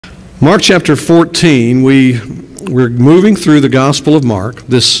Mark chapter 14, we're moving through the Gospel of Mark,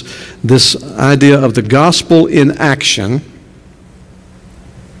 this idea of the gospel in action.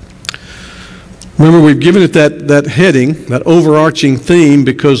 Remember, we've given it that heading, that overarching theme,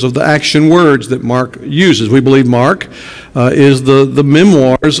 because of the action words that Mark uses. We believe Mark is the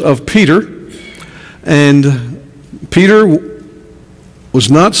memoirs of Peter, and Peter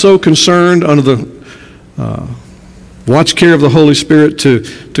was not so concerned under the watch care of the Holy Spirit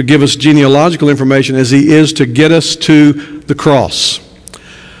to give us genealogical information as he is to get us to the cross.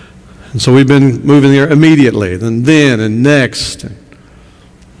 And so we've been moving there immediately, then and next,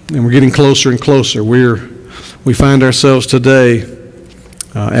 and we're getting closer and closer. We find ourselves today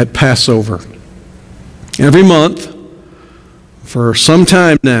at Passover. Every month, for some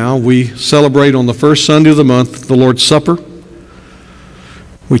time now, we celebrate on the first Sunday of the month the Lord's Supper.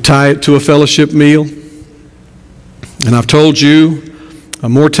 We tie it to a fellowship meal. And I've told you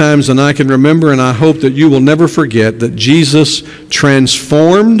more times than I can remember, and I hope that you will never forget, that Jesus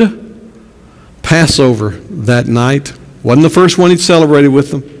transformed Passover that night. Wasn't the first one he'd celebrated with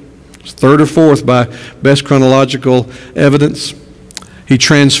them. It was third or fourth by best chronological evidence. He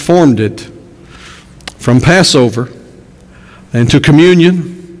transformed it from Passover into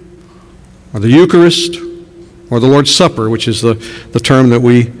communion, or the Eucharist, or the Lord's Supper, which is the term that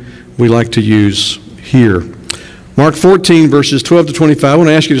we like to use here. Mark 14, verses 12 to 25. I want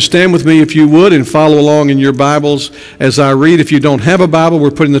to ask you to stand with me, if you would, and follow along in your Bibles as I read. If you don't have a Bible,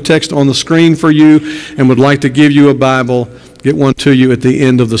 we're putting the text on the screen for you and would like to give you a Bible. Get one to you at the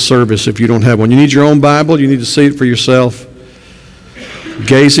end of the service if you don't have one. You need your own Bible. You need to see it for yourself.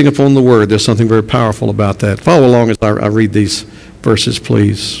 Gazing upon the Word. There's something very powerful about that. Follow along as I read these verses,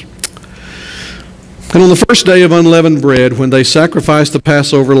 please. And on the first day of unleavened bread, when they sacrificed the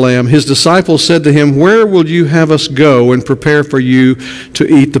Passover lamb, his disciples said to him, "Where will you have us go and prepare for you to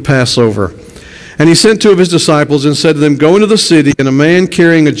eat the Passover?" And he sent two of his disciples and said to them, "Go into the city, and a man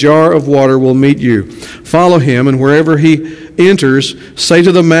carrying a jar of water will meet you. Follow him, and wherever he enters, say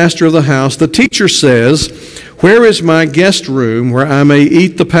to the master of the house, 'The teacher says, where is my guest room where I may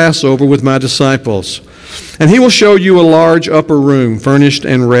eat the Passover with my disciples?' And he will show you a large upper room, furnished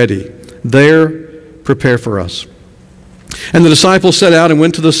and ready. There prepare for us." And the disciples set out and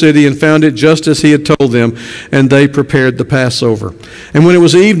went to the city and found it just as he had told them, and they prepared the Passover. And when it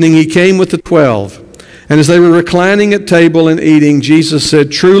was evening, he came with the 12. And as they were reclining at table and eating, Jesus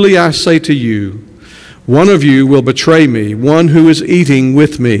said, "Truly I say to you, one of you will betray me, one who is eating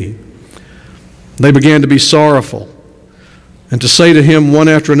with me." They began to be sorrowful and to say to him one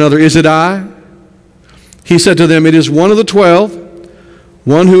after another, "Is it I?" He said to them, "It is one of the 12,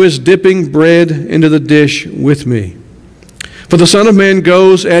 one who is dipping bread into the dish with me. For the Son of Man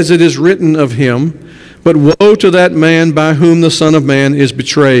goes as it is written of him, but woe to that man by whom the Son of Man is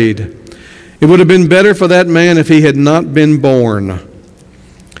betrayed. It would have been better for that man if he had not been born."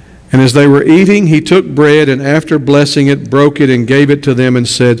 And as they were eating, he took bread, and after blessing it, broke it and gave it to them and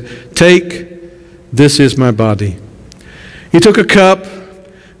said, "Take, this is my body." He took a cup.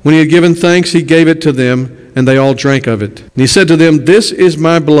 When he had given thanks, he gave it to them, and they all drank of it. And he said to them, "This is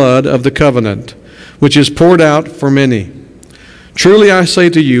my blood of the covenant, which is poured out for many. Truly I say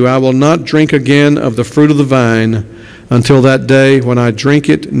to you, I will not drink again of the fruit of the vine until that day when I drink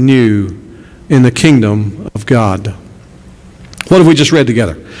it new in the kingdom of God." What have we just read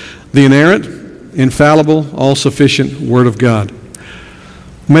together? The inerrant, infallible, all-sufficient Word of God.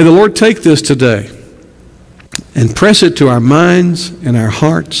 May the Lord take this today and press it to our minds and our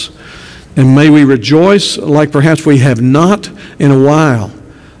hearts. And may we rejoice like perhaps we have not in a while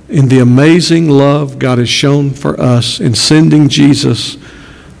in the amazing love God has shown for us in sending Jesus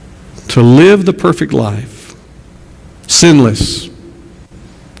to live the perfect life, sinless,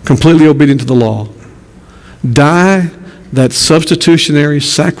 completely obedient to the law, die that substitutionary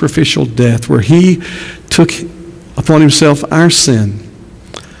sacrificial death where he took upon himself our sin.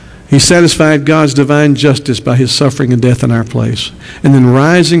 He satisfied God's divine justice by his suffering and death in our place. And then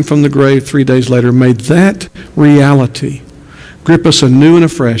rising from the grave 3 days later made that reality grip us anew and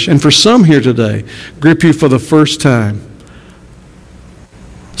afresh. And for some here today, grip you for the first time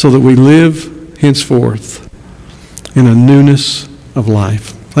so that we live henceforth in a newness of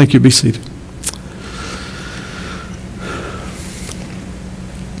life. Thank you. Be seated.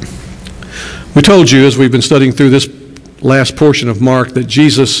 We told you as we've been studying through this last portion of Mark that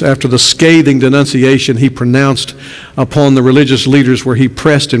Jesus, after the scathing denunciation he pronounced upon the religious leaders where he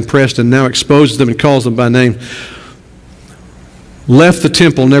pressed and now exposes them and calls them by name, left the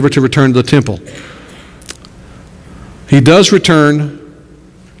temple never to return to the temple. He does return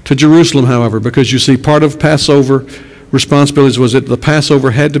to Jerusalem, however, because you see part of Passover responsibilities was that the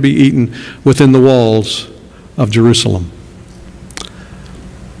Passover had to be eaten within the walls of Jerusalem.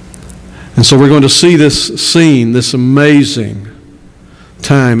 And so we're going to see this scene, this amazing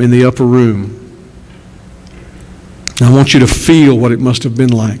time in the upper room. And I want you to feel what it must have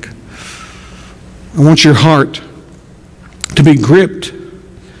been like. I want your heart to be gripped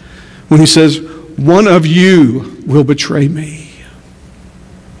when he says, one of you will betray me.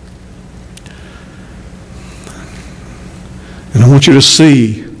 And I want you to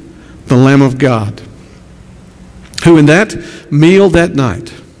see the Lamb of God, who in that meal that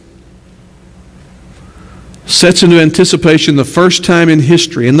night sets into anticipation the first time in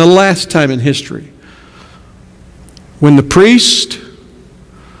history and the last time in history when the priest,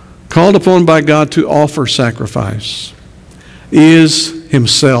 called upon by God to offer sacrifice, is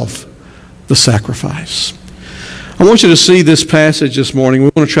himself the sacrifice. I want you to see this passage this morning.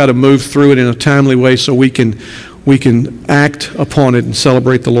 We want to try to move through it in a timely way so we can act upon it and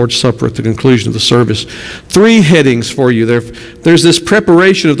celebrate the Lord's Supper at the conclusion of the service. 3 headings for you. There's this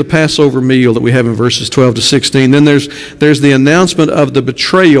preparation of the Passover meal that we have in verses 12 to 16. Then there's the announcement of the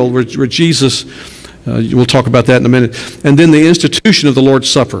betrayal where Jesus, we'll talk about that in a minute. And then the institution of the Lord's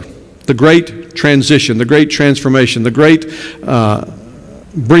Supper. The great transition, the great transformation, the great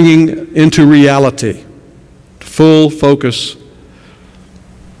bringing into reality, full focus,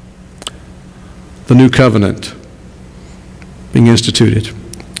 the new covenant being instituted.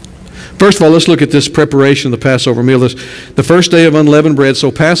 First of all, let's look at this preparation of the Passover meal. The first day of unleavened bread.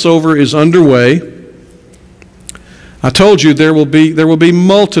 So Passover is underway. I told you there will be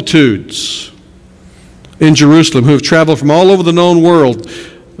multitudes in Jerusalem who have traveled from all over the known world.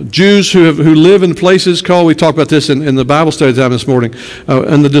 Jews who live in places called, we talked about this in the Bible study time this morning,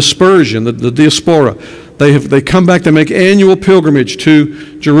 and the dispersion, the diaspora. They come back, they make annual pilgrimage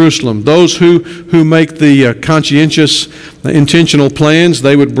to Jerusalem. Those who make the conscientious, intentional plans,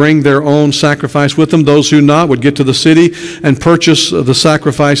 they would bring their own sacrifice with them. Those who not would get to the city and purchase the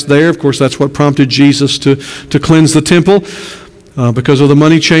sacrifice there. Of course, that's what prompted Jesus to cleanse the temple because of the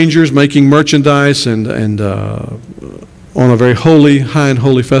money changers making merchandise and on a very holy, high and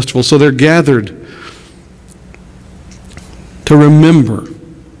holy festival. So they're gathered to remember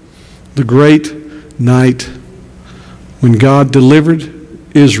the great night when God delivered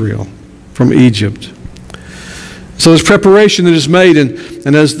Israel from Egypt. So there's preparation that is made,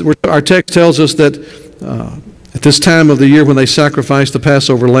 and as our text tells us that at this time of the year when they sacrificed the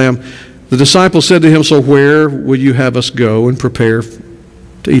Passover lamb, the disciples said to him, "So where will you have us go and prepare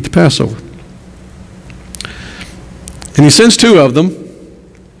to eat the Passover?" And he sends 2 of them,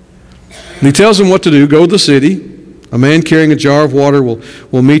 and he tells them what to do. Go to the city. A man carrying a jar of water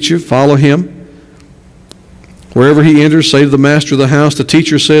will meet you. Follow him. Wherever he enters, say to the master of the house, "The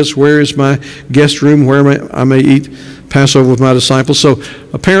teacher says, where is my guest room where I may eat Passover with my disciples?" So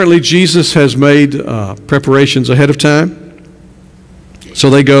apparently Jesus has made preparations ahead of time. So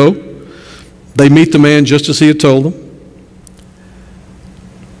they go. They meet the man just as he had told them.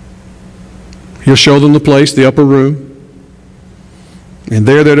 He'll show them the place, the upper room. And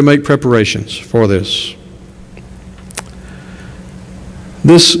they're there to make preparations for this.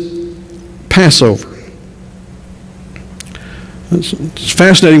 This Passover. It's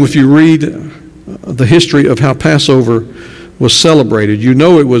fascinating if you read the history of how Passover was celebrated. You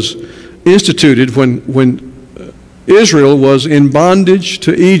know it was instituted when Israel was in bondage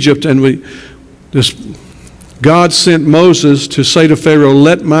to Egypt, and God sent Moses to say to Pharaoh,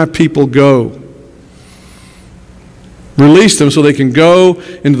 "Let my people go. Release them so they can go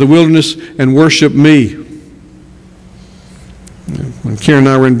into the wilderness and worship me." When Karen and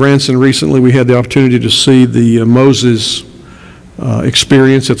I were in Branson recently, we had the opportunity to see the Moses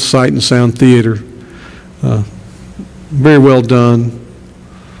experience at the Sight and Sound Theater. Very well done.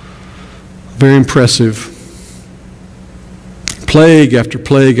 Very impressive. Plague after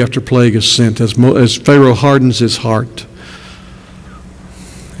plague after plague is sent as Pharaoh hardens his heart.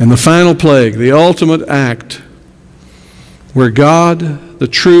 And the final plague, the ultimate act, where God, the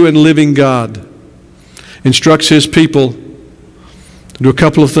true and living God, instructs his people to do a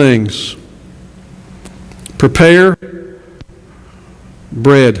couple of things. Prepare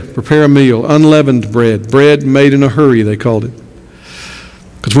bread, prepare a meal, unleavened bread made in a hurry, they called it.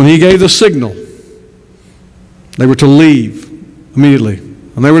 Because when he gave the signal, they were to leave immediately.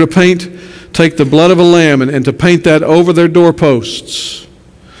 And they were to take the blood of a lamb and to paint that over their doorposts,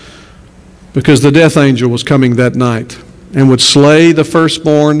 because the death angel was coming that night and would slay the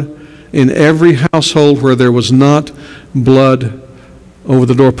firstborn in every household where there was not blood over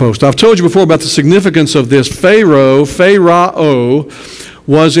the doorpost. I've told you before about the significance of this. Pharaoh,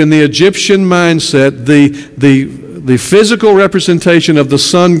 was in the Egyptian mindset the physical representation of the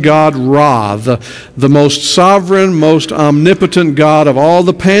sun god Ra, the most sovereign, most omnipotent god of all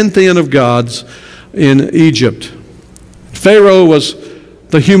the pantheon of gods in Egypt. Pharaoh was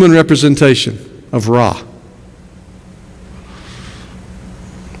the human representation of Ra.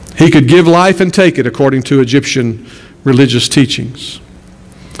 He could give life and take it according to Egyptian religious teachings.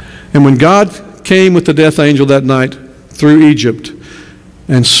 And when God came with the death angel that night through Egypt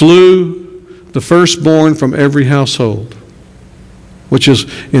and slew the firstborn from every household, which is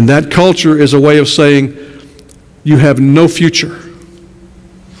in that culture is a way of saying you have no future.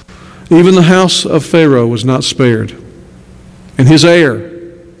 Even the house of Pharaoh was not spared. And his heir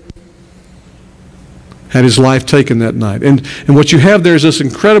had his life taken that night. And what you have there is this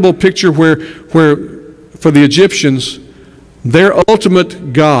incredible picture where for the Egyptians, their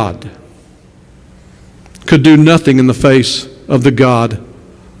ultimate God could do nothing in the face of the God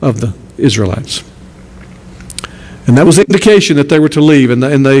of the Israelites. And that was the indication that they were to leave. And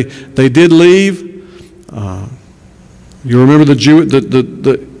they did leave. You remember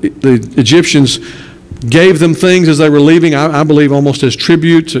the Egyptians gave them things as they were leaving, I believe almost as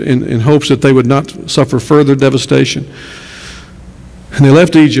tribute in hopes that they would not suffer further devastation. And they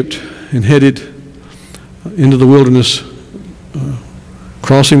left Egypt and headed into the wilderness,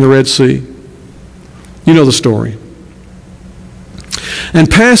 crossing the Red Sea. You know the story. And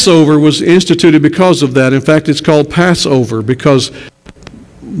Passover was instituted because of that. In fact, it's called Passover because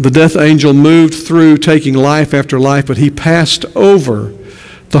the death angel moved through taking life after life, but he passed over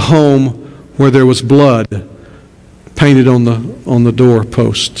the home where there was blood painted on the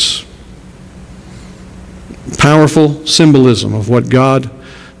doorposts. Powerful symbolism of what God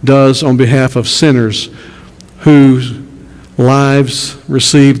does on behalf of sinners whose lives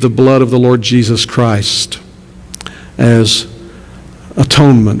receive the blood of the Lord Jesus Christ as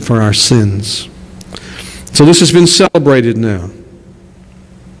atonement for our sins. So this has been celebrated now.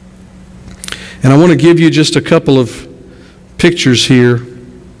 And I want to give you just a couple of pictures here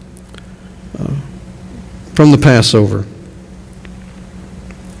from the Passover.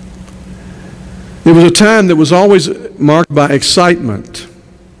 It was a time that was always marked by excitement.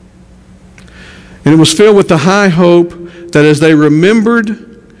 And it was filled with the high hope that as they remembered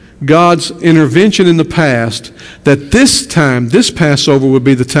God's intervention in the past, that this time, this Passover would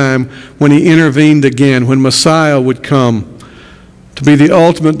be the time when He intervened again, when Messiah would come to be the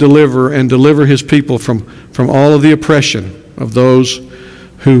ultimate deliverer and deliver His people from all of the oppression of those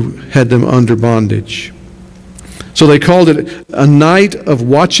who had them under bondage. So they called it a night of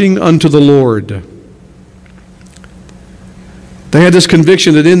watching unto the Lord. They had this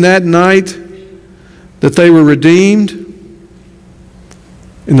conviction that in that night that they were redeemed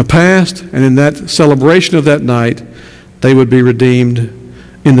in the past, and in that celebration of that night, they would be redeemed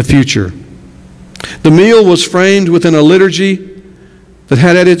in the future. The meal was framed within a liturgy that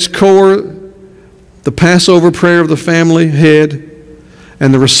had at its core the Passover prayer of the family head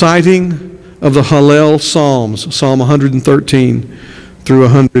and the reciting of the Hallel Psalms, Psalm 113 through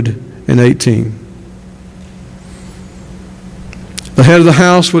 118. The head of the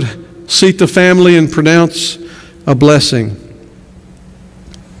house would seat the family and pronounce a blessing.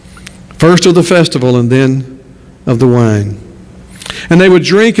 First of the festival and then of the wine. And they would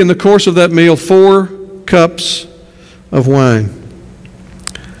drink in the course of that meal 4 cups of wine.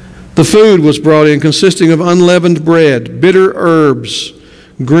 The food was brought in consisting of unleavened bread, bitter herbs,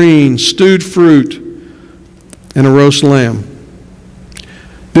 greens, stewed fruit, and a roast lamb.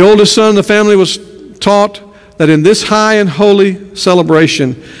 The oldest son of the family was taught that in this high and holy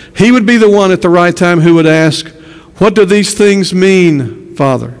celebration, he would be the one at the right time who would ask, "What do these things mean,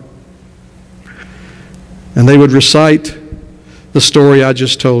 Father?" And they would recite the story I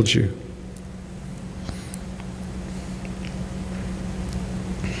just told you.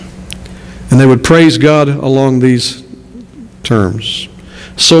 And they would praise God along these terms.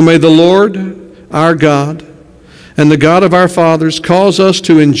 So may the Lord, our God, and the God of our fathers cause us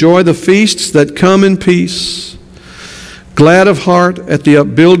to enjoy the feasts that come in peace, glad of heart at the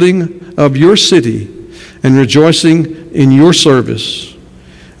upbuilding of your city and rejoicing in your service.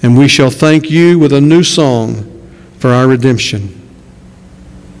 And we shall thank you with a new song for our redemption.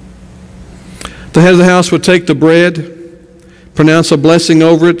 The head of the house would take the bread, pronounce a blessing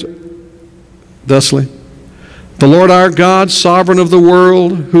over it thusly: "The Lord our God, sovereign of the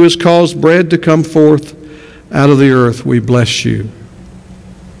world, who has caused bread to come forth out of the earth, we bless you."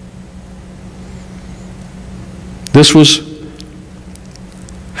 This was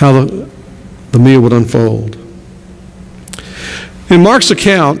how the meal would unfold. In Mark's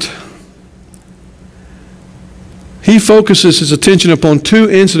account, he focuses his attention upon 2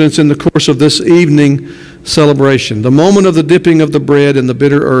 incidents in the course of this evening celebration. The moment of the dipping of the bread and the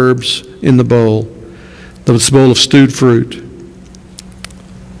bitter herbs in the bowl of stewed fruit,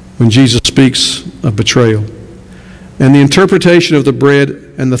 when Jesus speaks of betrayal. And the interpretation of the bread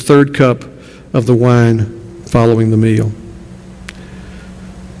and the third cup of the wine following the meal.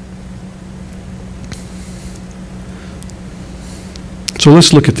 So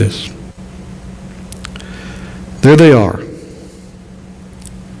let's look at this. There they are.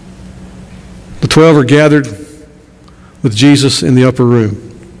 The 12 are gathered with Jesus in the upper room.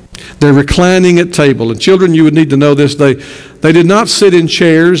 They're reclining at table. And children, you would need to know this. They did not sit in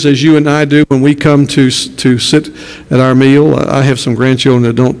chairs as you and I do when we come to sit at our meal. I have some grandchildren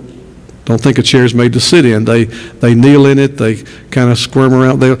that don't think a chair is made to sit in. They kneel in it. They kind of squirm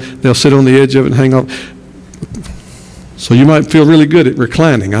around. They'll sit on the edge of it and hang off. So you might feel really good at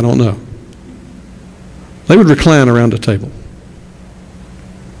reclining. I don't know. They would recline around a table.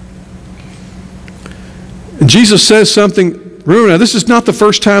 And Jesus says something. Remember, now, this is not the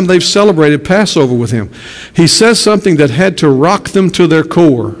first time they've celebrated Passover with him. He says something that had to rock them to their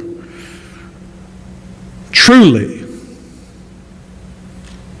core. Truly.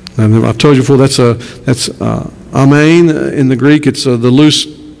 And I've told you before, that's amen in the Greek. It's the loose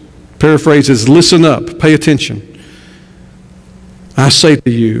paraphrase is listen up, pay attention. I say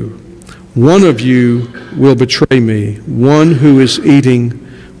to you, one of you will betray me, one who is eating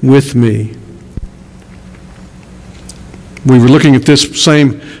with me. We were looking at this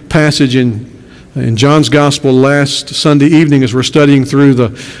same passage in John's Gospel last Sunday evening as we're studying through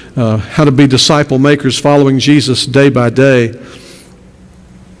the how to be disciple makers following Jesus day by day.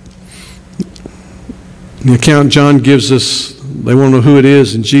 The account John gives us, they want to know who it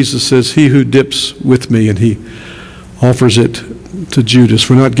is, and Jesus says, he who dips with me, and he offers it to Judas.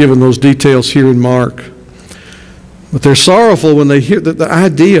 We're not given those details here in Mark. But they're sorrowful when they hear the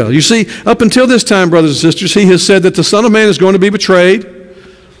idea. You see, up until this time, brothers and sisters, he has said that the Son of Man is going to be betrayed,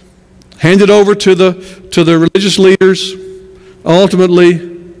 handed over to the religious leaders,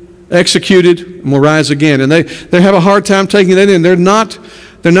 ultimately executed, and will rise again. And they have a hard time taking that in. They're not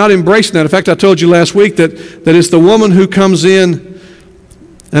embracing that. In fact, I told you last week that it's the woman who comes in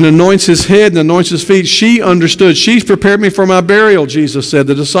and anoints his head and anoints his feet. She understood. She's prepared me for my burial, Jesus said.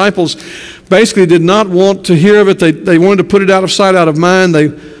 The disciples basically did not want to hear of it. They wanted to put it out of sight, out of mind.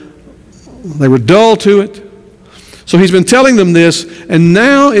 They were dull to it. So he's been telling them this, and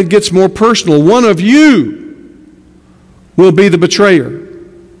now it gets more personal. One of you will be the betrayer.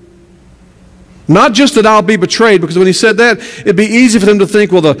 Not just that I'll be betrayed, because when he said that, it'd be easy for them to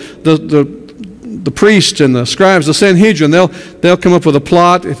think, well, the priests and the scribes, the Sanhedrin, they'll come up with a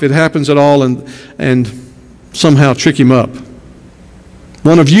plot if it happens at all and somehow trick him up.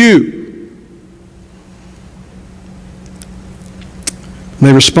 One of you. And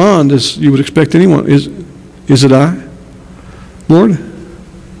they respond as you would expect anyone. Is it I, Lord?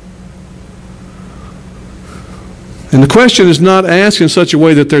 And the question is not asked in such a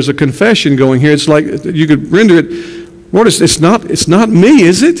way that there's a confession going here. It's like you could render it, Lord, it's not me,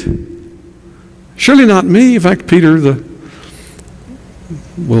 is it? Surely not me. In fact, Peter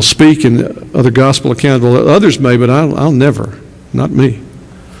will speak in other gospel accounts. Well, others may, but I'll never. Not me.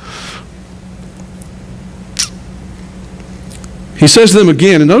 He says to them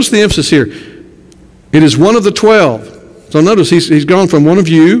again, and notice the emphasis here. It is one of the 12. So notice he's gone from one of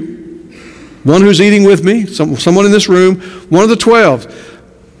you, one who's eating with me, someone in this room, one of the 12.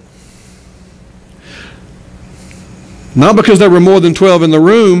 Not because there were more than 12 in the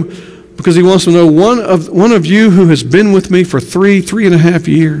room, because he wants to know one of you who has been with me for 3.5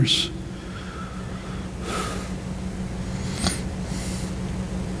 years.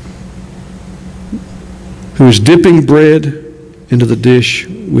 Who is dipping bread into the dish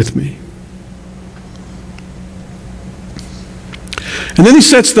with me. And then he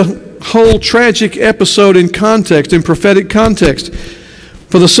sets the whole tragic episode in context, in prophetic context.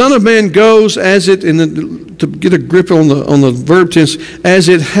 For the Son of Man goes as it, to get a grip on the verb tense, as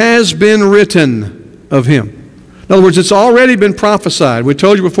it has been written of him. In other words, it's already been prophesied. We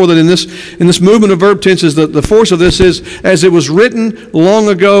told you before that in this movement of verb tenses, the force of this is as it was written long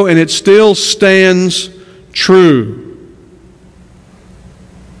ago, and it still stands true.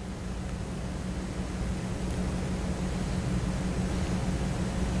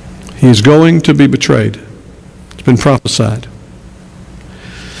 He is going to be betrayed. It's been prophesied.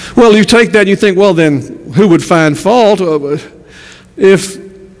 Well, you take that and you think, well, then who would find fault? If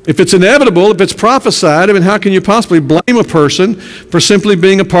it's inevitable, if it's prophesied, I mean, how can you possibly blame a person for simply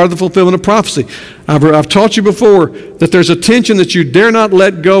being a part of the fulfillment of prophecy? I've taught you before that there's a tension that you dare not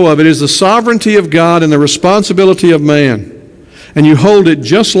let go of. It is the sovereignty of God and the responsibility of man. and you hold it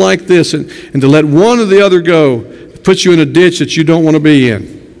just like this, and to let one or the other go puts you in a ditch that you don't want to be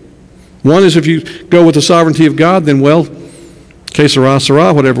in. One is if you go with the sovereignty of God, then, well, que sera,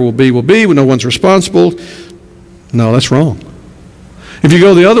 sera, whatever will be, when no one's responsible. No, that's wrong. If you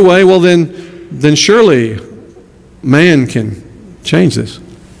go the other way, well, then surely man can change this.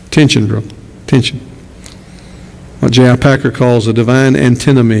 Tension, bro. Tension. What J.I. Packer calls a divine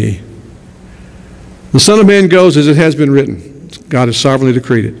antinomy. The Son of Man goes as it has been written. God has sovereignly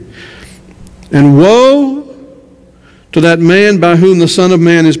decreed it. And woe to that man by whom the Son of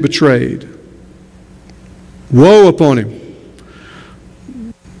Man is betrayed. Woe upon him.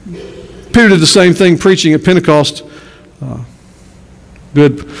 Peter did the same thing preaching at Pentecost.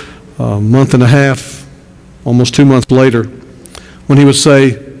 Good month and a half, almost 2 months later, when he would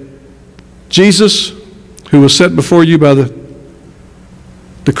say, Jesus, who was set before you by the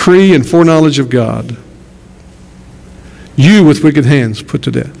decree and foreknowledge of God, you with wicked hands put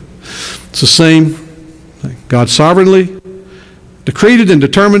to death. It's the same thing. God sovereignly decreed it and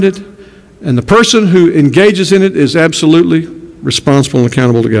determined it, and the person who engages in it is absolutely responsible and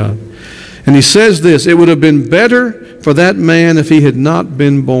accountable to God. And he says this, it would have been better for that man if he had not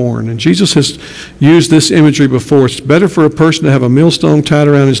been born. And Jesus has used this imagery before. It's better for a person to have a millstone tied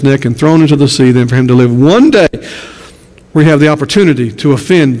around his neck and thrown into the sea than for him to live one day where he have the opportunity to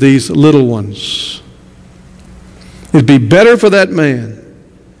offend these little ones. It'd be better for that man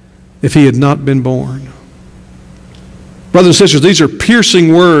if he had not been born. Brothers and sisters, these are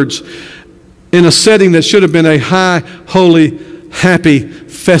piercing words in a setting that should have been a high, holy, happy,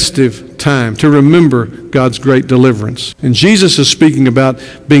 festive time to remember God's great deliverance. And Jesus is speaking about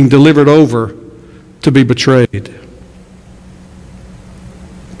being delivered over to be betrayed.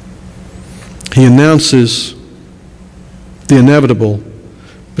 He announces the inevitable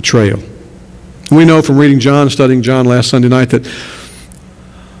betrayal. We know from reading John, studying John last Sunday night, that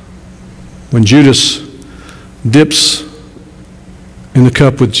when Judas dips in the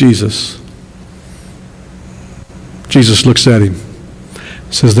cup with Jesus, Jesus looks at him,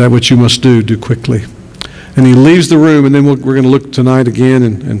 says, that which you must do, do quickly. And he leaves the room, and then we're going to look tonight again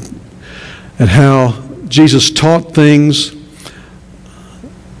and at how Jesus taught things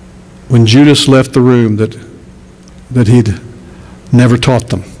when Judas left the room that he'd never taught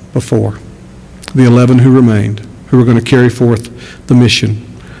them before. The 11 who remained, who were going to carry forth the mission.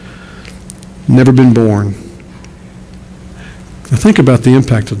 Never been born. Now think about the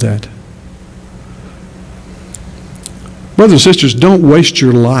impact of that. Brothers and sisters, don't waste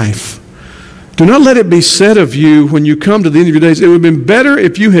your life. Do not let it be said of you when you come to the end of your days, it would have been better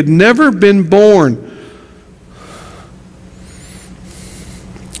if you had never been born.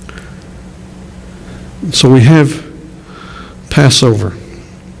 So we have Passover.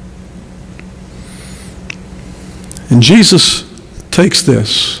 And Jesus takes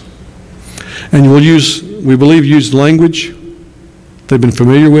this, and we believe, used language they've been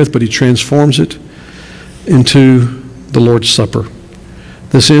familiar with, but he transforms it into the Lord's Supper.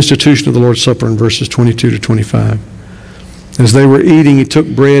 This institution of the Lord's Supper in verses 22 to 25. As they were eating, he took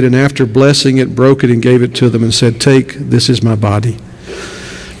bread, and after blessing it, broke it and gave it to them and said, "Take, this is my body."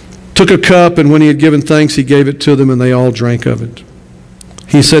 Took a cup, and when he had given thanks, he gave it to them, and they all drank of it.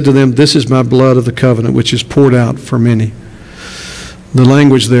 He said to them, "This is my blood of the covenant, which is poured out for many." The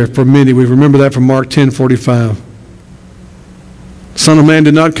language there, for many, we remember that from Mark 10:45. The Son of Man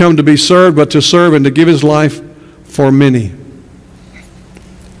did not come to be served, but to serve and to give his life for many.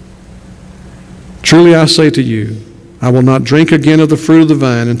 Truly I say to you, I will not drink again of the fruit of the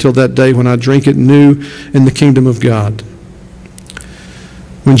vine until that day when I drink it new in the kingdom of God.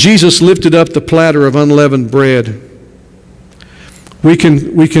 When Jesus lifted up the platter of unleavened bread, we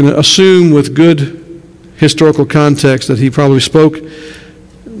can assume with good historical context that he probably spoke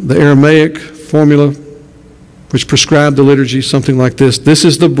the Aramaic formula which prescribed the liturgy, something like this. This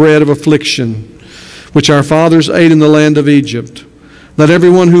is the bread of affliction, which our fathers ate in the land of Egypt. Let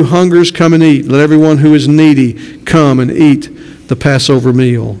everyone who hungers come and eat. Let everyone who is needy come and eat the Passover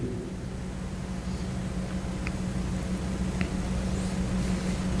meal.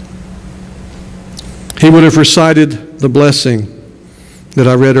 He would have recited the blessing that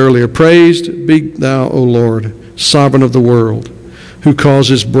I read earlier. Praised be thou, O Lord, sovereign of the world, who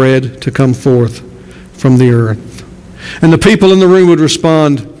causes bread to come forth from the earth. And the people in the room would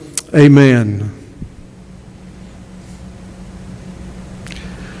respond, Amen.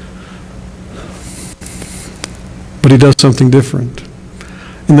 But he does something different.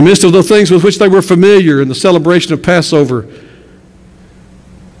 In the midst of the things with which they were familiar in the celebration of Passover,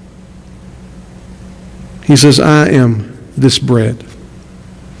 he says, I am this bread.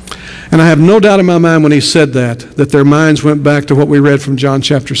 And I have no doubt in my mind when he said that their minds went back to what we read from John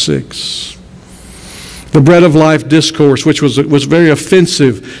chapter 6. The bread of life discourse, which was very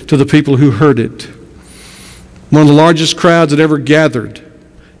offensive to the people who heard it. One of the largest crowds that ever gathered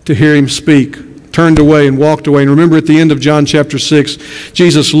to hear him speak turned away and walked away. And remember, at the end of John chapter 6,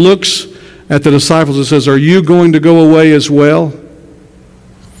 Jesus looks at the disciples and says, "Are you going to go away as well?"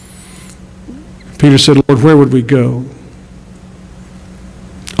 Peter said, "Lord, where would we go?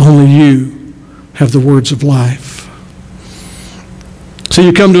 Only you have the words of life." So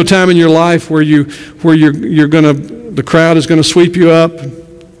you come to a time in your life where the crowd is going to sweep you up.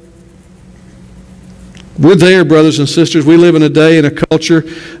 We're there, brothers and sisters. We live in a day and a culture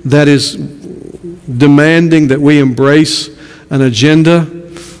that is demanding that we embrace an agenda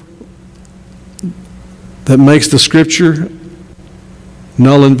that makes the Scripture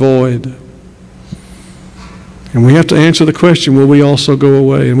null and void. And we have to answer the question, will we also go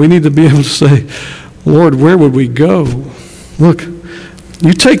away? And we need to be able to say, Lord, where would we go? Look,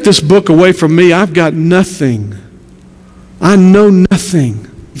 you take this book away from me, I've got nothing. I know nothing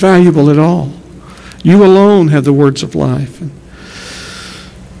valuable at all. You alone have the words of life.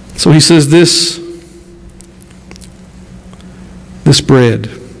 So he says, this bread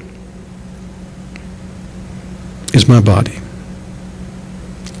is my body.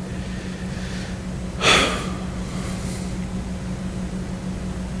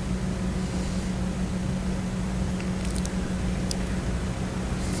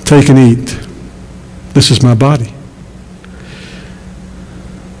 Take and eat. This is my body.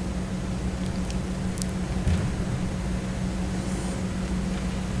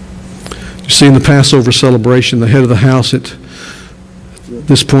 You see, in the Passover celebration, the head of the house at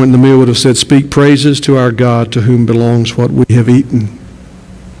this point in the meal would have said, "Speak praises to our God, to whom belongs what we have eaten.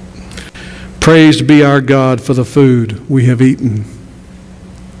 Praised be our God for the food we have eaten.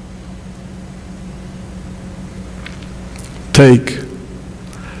 Take.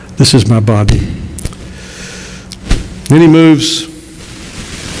 This is my body." Then he moves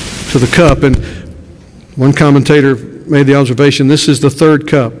to the cup, and one commentator made the observation, this is the third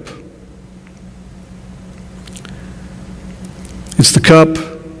cup. It's the cup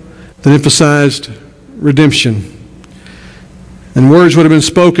that emphasized redemption. And words would have been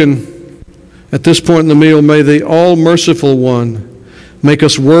spoken at this point in the meal, "May the all-merciful one make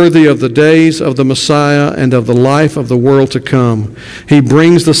us worthy of the days of the Messiah and of the life of the world to come. He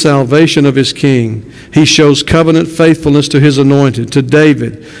brings the salvation of his King. He shows covenant faithfulness to his anointed, to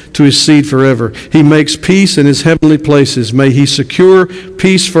David, to his seed forever. He makes peace in his heavenly places. May he secure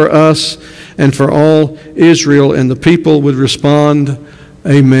peace for us and for all Israel." And the people would respond,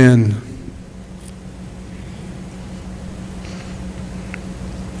 "Amen."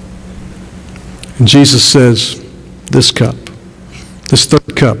 And Jesus says, this cup, this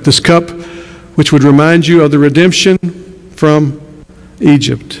third cup, this cup which would remind you of the redemption from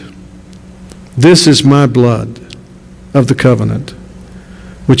Egypt. This is my blood of the covenant,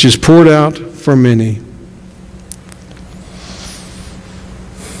 which is poured out for many.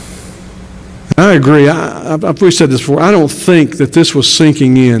 I agree. I've said this before. I don't think that this was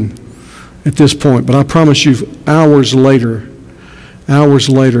sinking in at this point, but I promise you, hours later,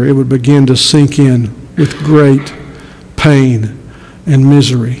 it would begin to sink in with great pain and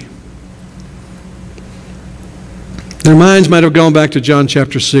misery. Their minds might have gone back to John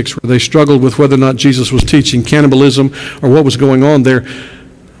chapter 6, where they struggled with whether or not Jesus was teaching cannibalism or what was going on there,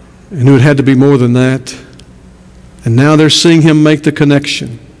 and knew it had to be more than that. And now they're seeing him make the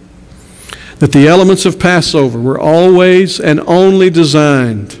connection that the elements of Passover were always and only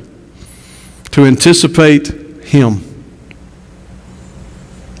designed to anticipate him.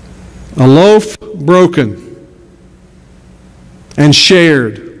 A loaf broken and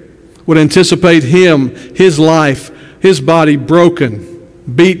shared would anticipate him, his life, his body broken,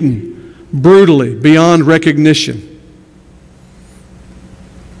 beaten, brutally, beyond recognition.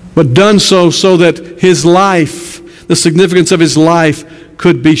 But done so that his life, the significance of his life,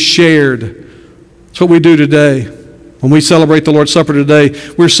 could be shared. That's what we do today. When we celebrate the Lord's Supper today,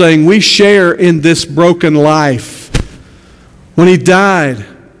 we're saying we share in this broken life. When he died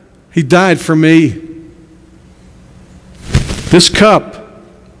for me. This cup,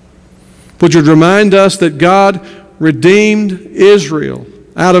 which would remind us that God redeemed Israel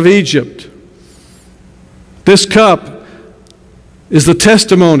out of Egypt. This cup is the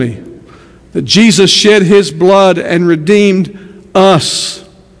testimony that Jesus shed his blood and redeemed us,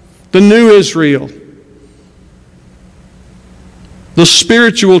 the new Israel, the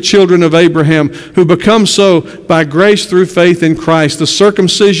spiritual children of Abraham, who become so by grace through faith in Christ, the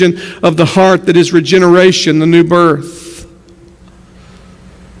circumcision of the heart that is regeneration, the new birth.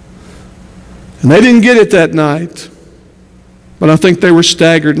 And they didn't get it that night, but I think they were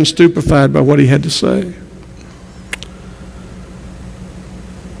staggered and stupefied by what he had to say.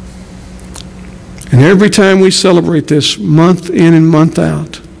 And every time we celebrate this, month in and month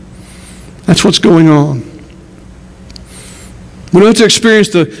out, that's what's going on. We don't have to experience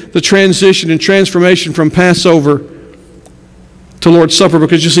the transition and transformation from Passover to Lord's Supper,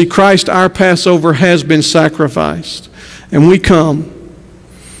 because you see, Christ, our Passover, has been sacrificed. And we come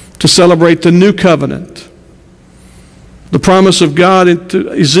to celebrate the new covenant, the promise of God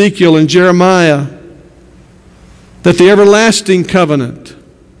into Ezekiel and Jeremiah, that the everlasting covenant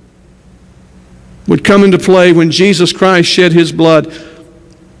would come into play when Jesus Christ shed his blood.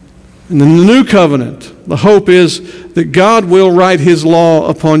 And in the new covenant, the hope is that God will write his law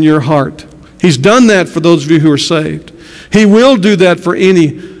upon your heart. He's done that for those of you who are saved. He will do that for any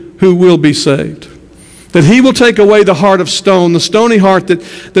who will be saved. That he will take away the heart of stone, the stony heart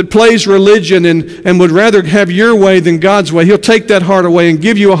that plays religion and would rather have your way than God's way. He'll take that heart away and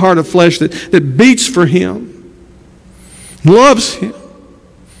give you a heart of flesh that beats for him, loves him,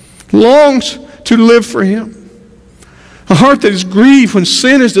 longs to live for him. A heart that is grieved when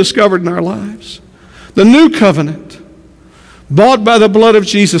sin is discovered in our lives. The new covenant, bought by the blood of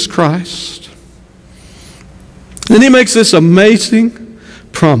Jesus Christ. Then he makes this amazing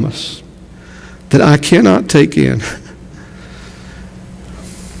promise that I cannot take in.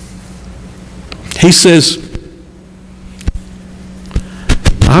 He says,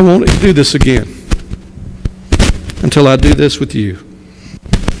 I won't do this again until I do this with you.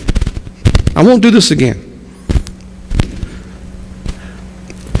 I won't do this again.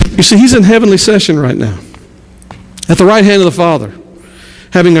 You see, he's in heavenly session right now, at the right hand of the Father,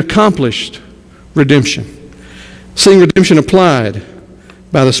 having accomplished redemption, seeing redemption applied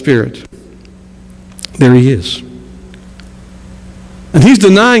by the Spirit. There he is. And he's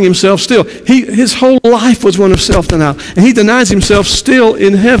denying himself still. His whole life was one of self-denial. And he denies himself still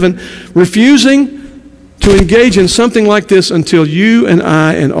in heaven, refusing to engage in something like this until you and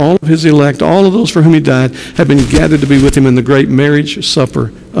I and all of his elect, all of those for whom he died, have been gathered to be with him in the great marriage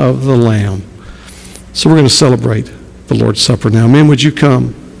supper of the Lamb. So we're going to celebrate the Lord's Supper now. Men, would you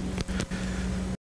come?